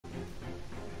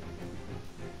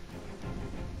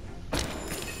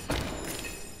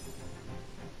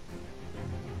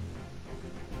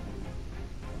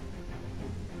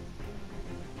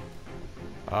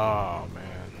Oh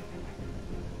man,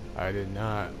 I did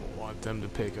not want them to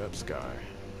pick up Sky.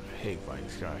 I hate fighting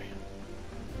Sky.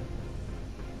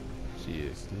 She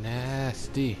is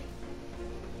nasty.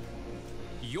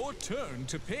 Your turn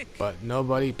to pick. But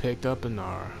nobody picked up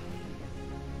Anar.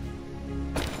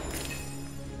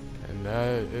 And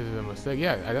that is a mistake.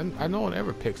 Yeah, no one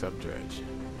ever picks up Dredge.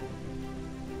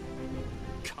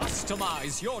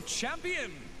 Customize your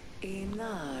champion.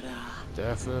 Inara.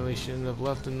 Definitely shouldn't have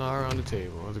left Anar on the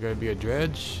table. Is it gonna be a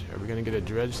Dredge? Are we gonna get a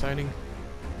Dredge sighting?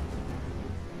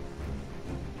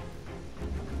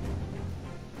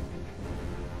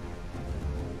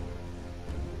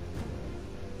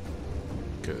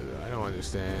 Cause I don't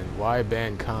understand why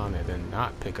ban Khan and then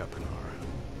not pick up Anar.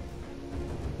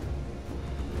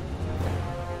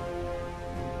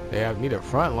 They need a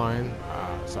front line,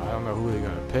 so I don't know who they're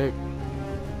gonna pick.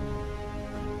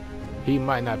 He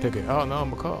might not pick it. Oh no,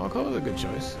 McCall is a good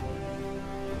choice.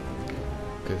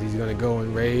 Because he's going to go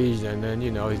enraged and then,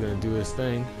 you know, he's going to do his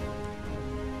thing.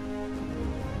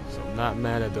 So I'm not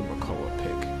mad at the McCall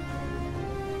pick.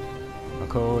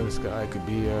 McCall and Sky could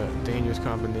be a dangerous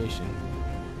combination.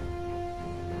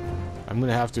 I'm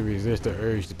going to have to resist the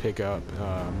urge to pick up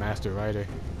Master Rider.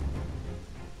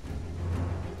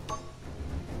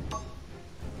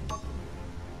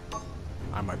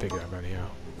 I might pick it up right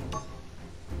now.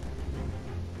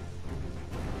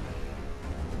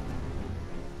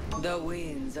 The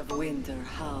winds of winter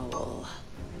howl.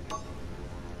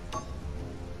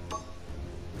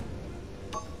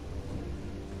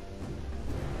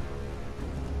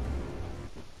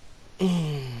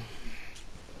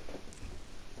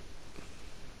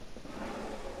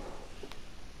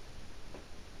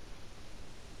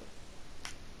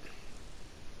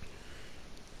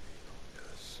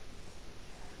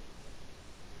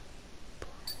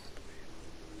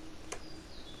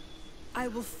 I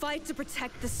will fight to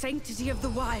protect the sanctity of the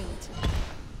wild.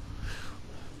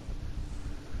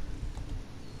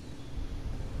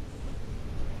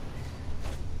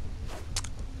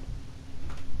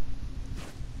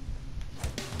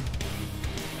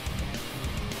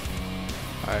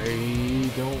 I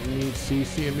don't need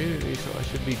CC immunity, so I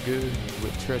should be good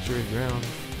with treacherous ground.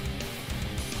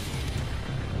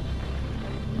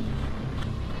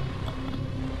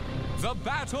 The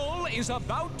battle is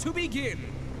about to begin.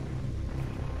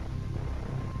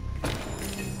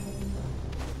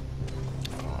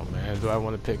 Oh man, do I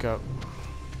want to pick up?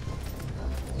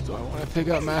 Do I want to pick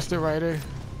up Master Rider?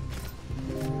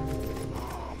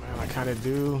 Oh man, I kind of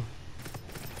do.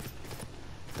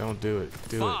 Don't do it.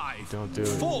 Do it. Don't do it.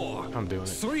 4, I'm doing it.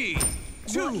 3,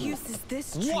 2, What use is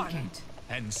this 1. trinket?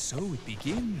 And so it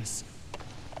begins.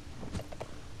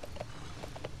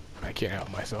 I can't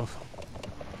help myself.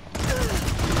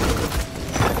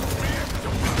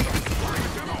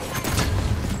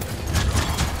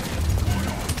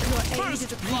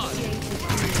 First blood.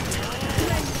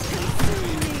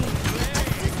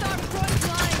 Assist our front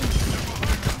line.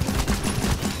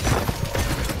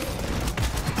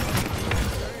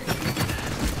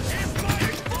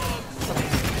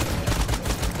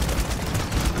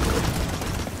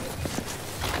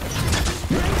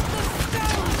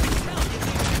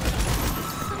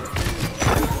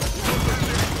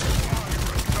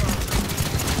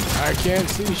 I can't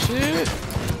see shit.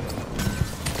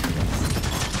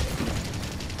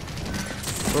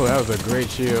 Oh, that was a great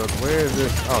shield. Where is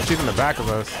this? Oh, she's in the back of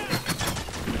us.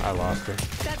 I lost her.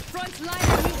 That front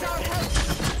line needs our help.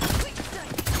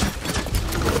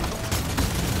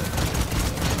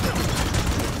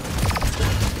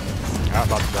 I'm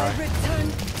about to die.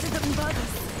 Return to the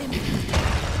mothers.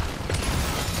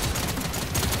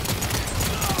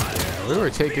 Yeah, we were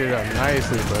taking it up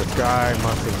nicely, but Sky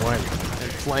must have went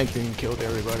and flanked and killed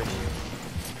everybody.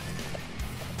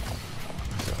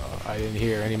 So I didn't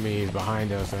hear enemies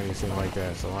behind us or anything like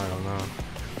that, so I don't know.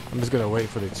 I'm just gonna wait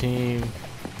for the team.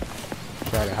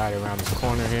 Try to hide around this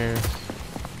corner here.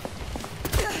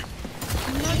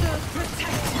 Mother,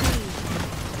 protect me.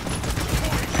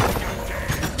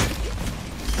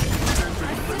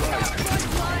 Assist our front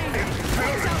line.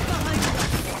 Watch out behind us.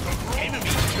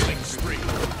 Enemy killing spree.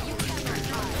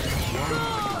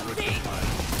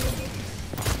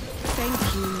 Thank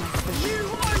you, Master. You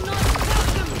are not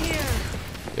welcome here.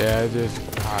 Yeah, I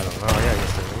don't know.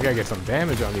 We gotta get some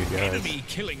damage on these guys. Enemy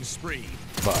killing spree.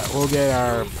 But we'll get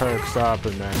our perks up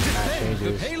and then that The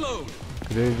changes. payload.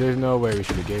 There's no way we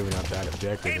should have given up that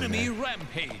objective in Enemy there.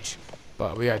 rampage.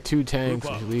 But we got 2 tanks,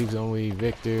 Group which up. leaves only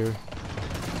Victor.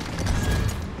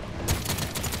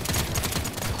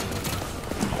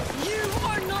 You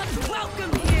are not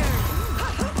welcome here.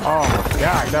 Oh my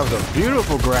god, that was a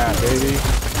beautiful grab, baby.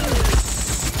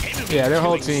 Enemy Yeah, their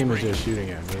whole team is just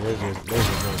shooting at me. There's just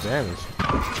no damage.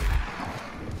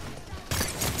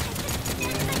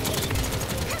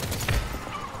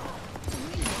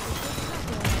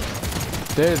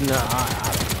 There's no. I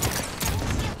don't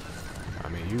know. I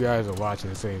mean, you guys are watching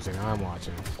the same thing I'm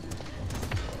watching.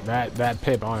 That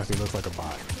pip honestly looks like a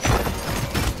bot.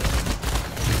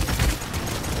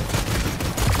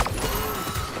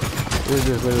 There's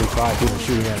just literally 5 people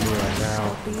shooting at me right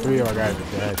now. 3 of our guys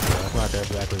are dead, so that's not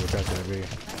exactly what that's gonna be.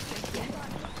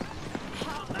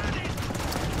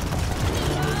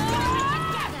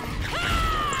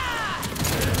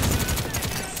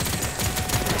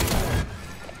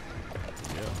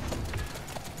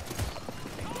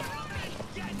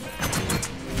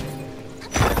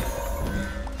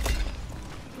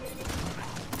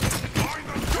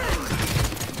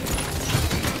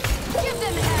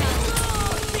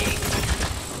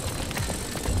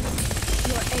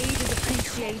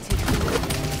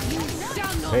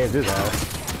 Save his ass.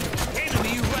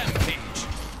 Enemy rampage.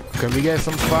 Can we get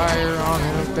some fire on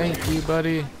him? Thank you,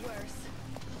 buddy.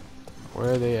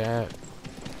 Where are they at?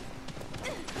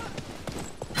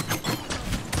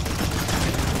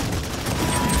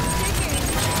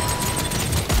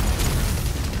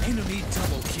 Enemy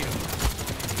double kill.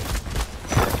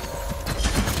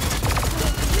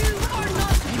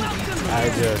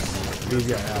 These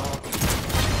guys out.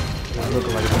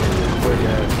 Looking like a quick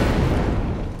ass.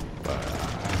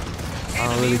 I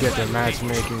don't really get the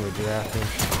matchmaking with drafting.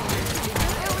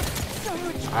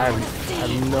 I have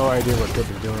no idea what Pip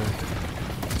is doing.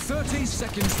 30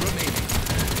 seconds remaining.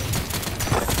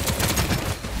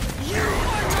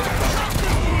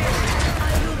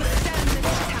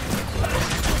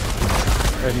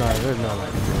 There's no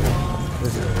like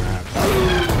this is gonna happen.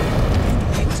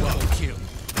 Double kill.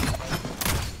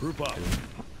 Group up.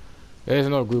 There's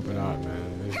no grouping up,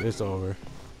 man. It's over.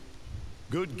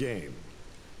 Good game.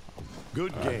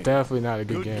 Good game. Definitely not a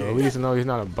good game. At least no, he's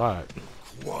not a bot.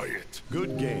 Quiet.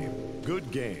 Good game.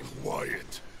 Good game.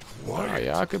 Quiet. Quiet.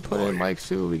 Yeah, I could put in Mike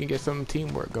too. We can get some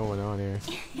teamwork going on here.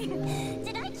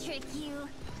 Did I trick you?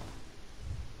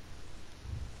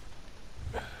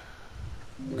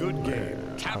 Good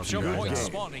game. Capture you point guys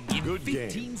spawning in Good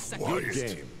 15 game. seconds. Good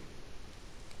game.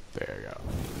 There you go.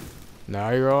 Now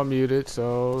you're all muted,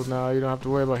 so now you don't have to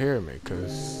worry about hearing me,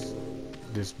 cause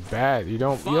this bad. You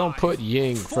don't put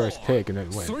Ying first pick and then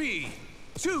win. 3,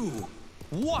 2,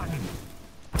 1.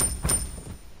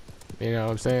 You know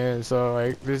what I'm saying? So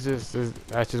like that's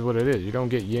just what it is. You don't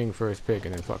get Ying first pick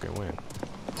and then fucking win.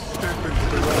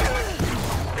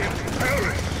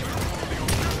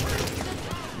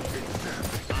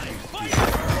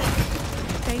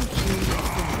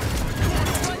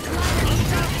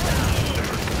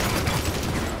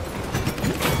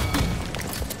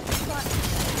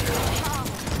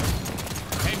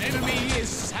 An enemy is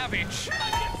savage.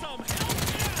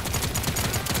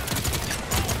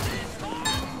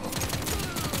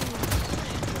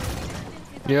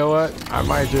 You know what? I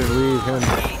might just leave him.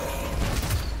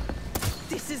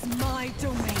 This is my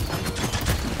domain.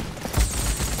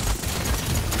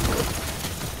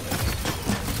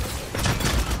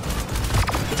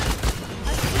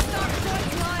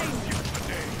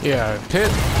 Yeah,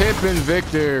 Pip and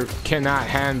Victor cannot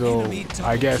handle,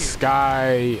 I guess,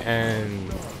 Sky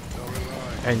and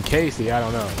Casey. I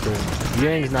don't know, because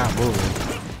Ying's not moving.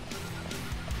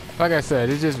 Like I said,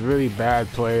 it's just really bad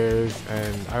players,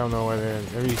 and I don't know whether.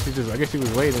 I mean, I guess she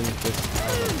was waiting. Just, I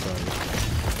don't know, sorry.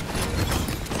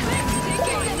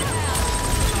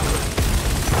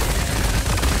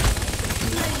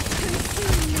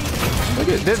 Look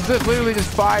at this. There's literally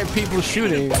just 5 people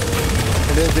shooting,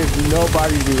 and there's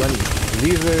nobody to do anything.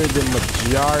 These are the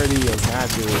majority of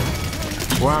matches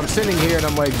where I'm sitting here and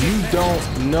I'm like, you don't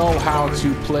know how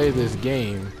to play this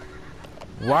game.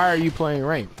 Why are you playing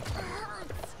ranked?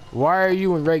 Why are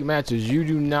you in ranked matches? You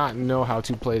do not know how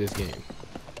to play this game.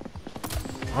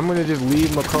 I'm gonna just leave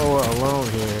Makoa alone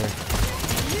here.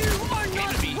 You are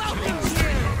not welcome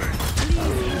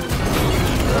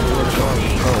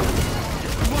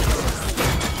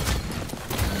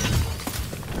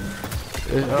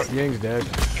Oh, Ying's dead.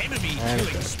 Enemy And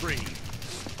killing spree.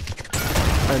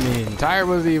 I mean, Tyra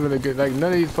wasn't even a good, like,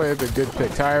 none of these players are a good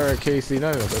pick. Tyra, Casey,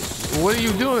 none of them. But what are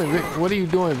you doing, What are you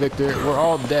doing, Victor? We're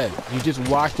all dead. You just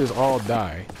watched us all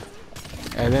die.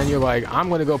 And then you're like, I'm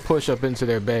going to go push up into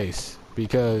their base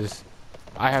because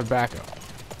I have backup.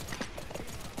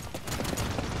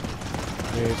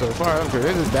 I mean, so far, I'm sure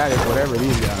this is bad as whatever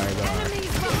these guys are.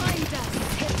 Enemies behind us.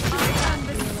 I am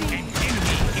the sea. An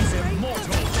enemy is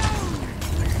immortal.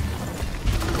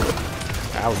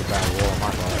 That was a bad wall,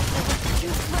 my fault.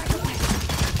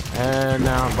 And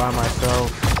now I'm by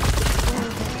myself.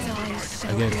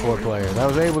 against 4 players. I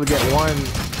was able to get 1,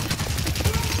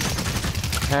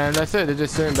 and that's it. They're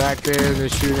just sitting back there and they're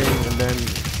shooting, and then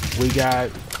we got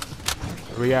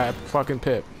fucking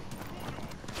Pip,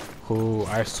 who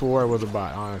I swore was a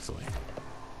bot, honestly.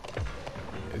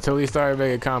 Until he started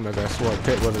making comments, I swore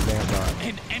Pip was a damn bot.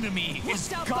 An enemy is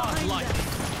godlike.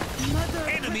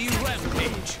 Enemy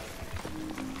rampage.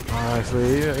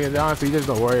 Honestly, you just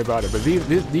don't worry about it. But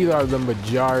these are the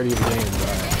majority of the games.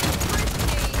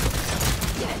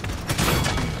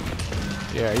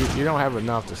 Yeah, you don't have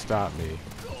enough to stop me.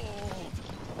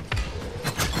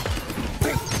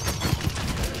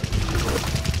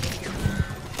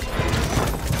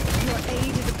 Your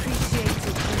aid is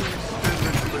appreciated.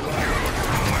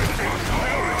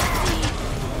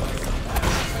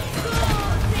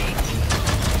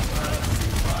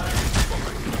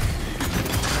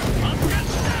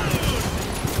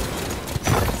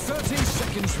 30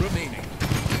 seconds remaining.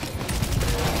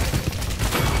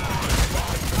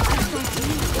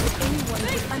 Anyone would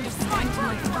understand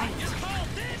my fight.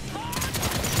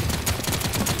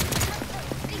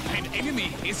 An enemy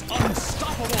is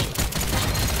unstoppable.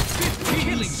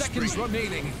 15 seconds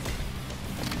remaining.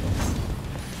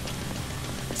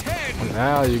 10.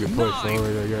 Now you can push 9,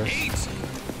 forward, I guess.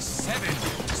 8, 7,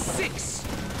 6,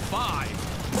 5,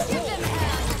 4,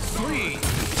 3,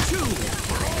 2,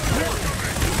 1.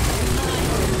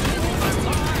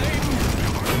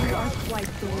 You are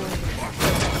quite the warrior.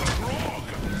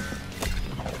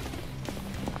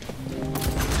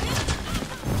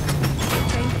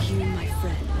 Thank you, my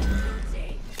friend.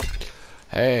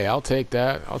 Hey, I'll take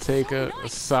that. I'll take a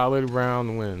solid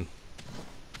round win.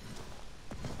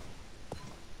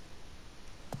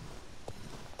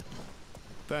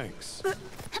 Thanks.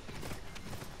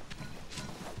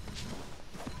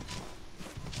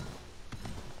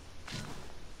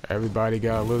 Everybody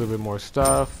got a little bit more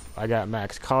stuff. I got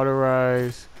max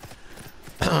cauterize.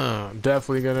 I'm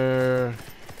definitely gonna.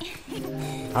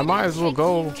 I might as well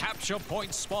go. Capture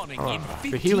point spawning in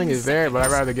 15 The healing is there, but I'd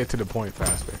seconds. rather get to the point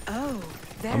faster. Oh,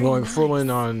 very I'm going nice. full in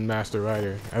on Master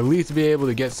Rider. At least be able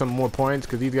to get some more points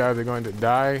because these guys are going to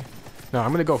die. No,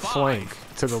 I'm gonna go 5, flank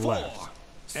to the 4, left.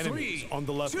 Enemies 3, on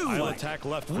the left. 2, I'll attack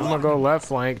left. I'm gonna go left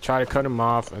flank, try to cut him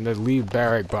off, and then leave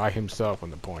Barrack by himself on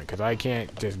the point because I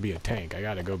can't just be a tank. I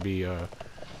gotta go be an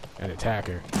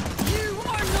attacker. You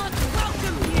are not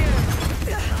welcome here.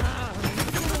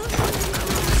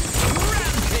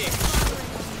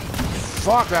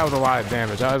 Fuck, that was a lot of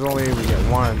damage. I was only able to get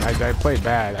 1. I played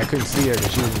bad. I couldn't see her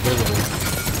because she was invisible.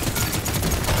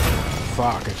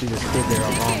 Fuck, and she just stood there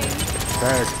on me.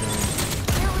 Barrack's doing.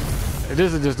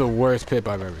 This is just the worst Pip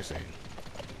I've ever seen.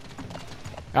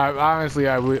 Honestly,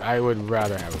 I would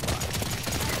rather have a bot.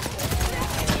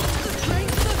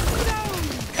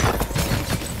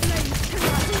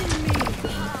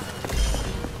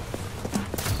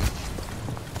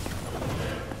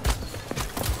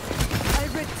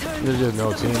 There's just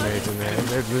no teammates in there.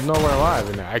 There's nowhere alive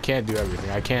in there. I can't do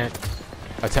everything. I can't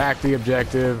attack the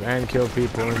objective and kill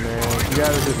people in there. You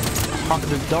gotta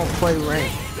just don't play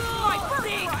rank.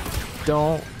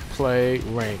 Don't play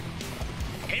rank.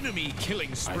 Enemy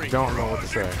killing spree. I don't know what to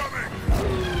say.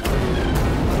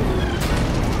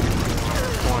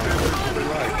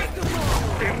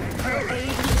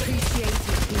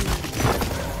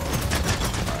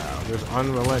 Wow, there's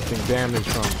unrelenting damage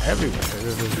from everywhere.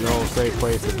 This is no safe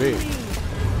place to be.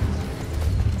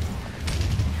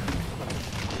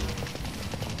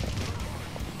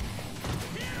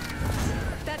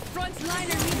 That front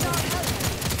liner needs our help.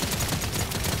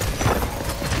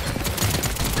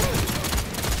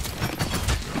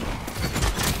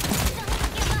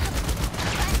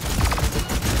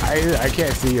 I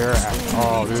can't see her at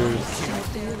all, dude.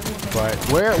 But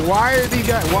why are these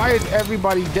guys? Why is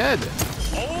everybody dead?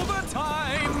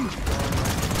 Overtime.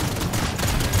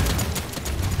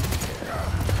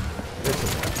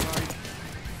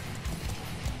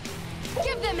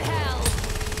 Give them hell.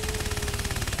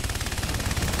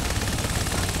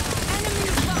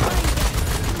 Enemies behind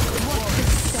us. Watch your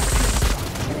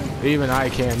step. Even I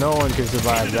can't. No one can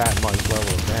survive that much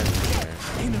level of damage in there.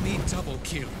 Enemy double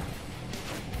kill.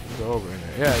 It's over in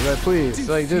there. Yeah, but please,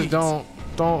 like, just don't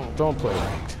play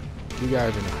ranked. You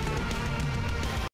guys are not good.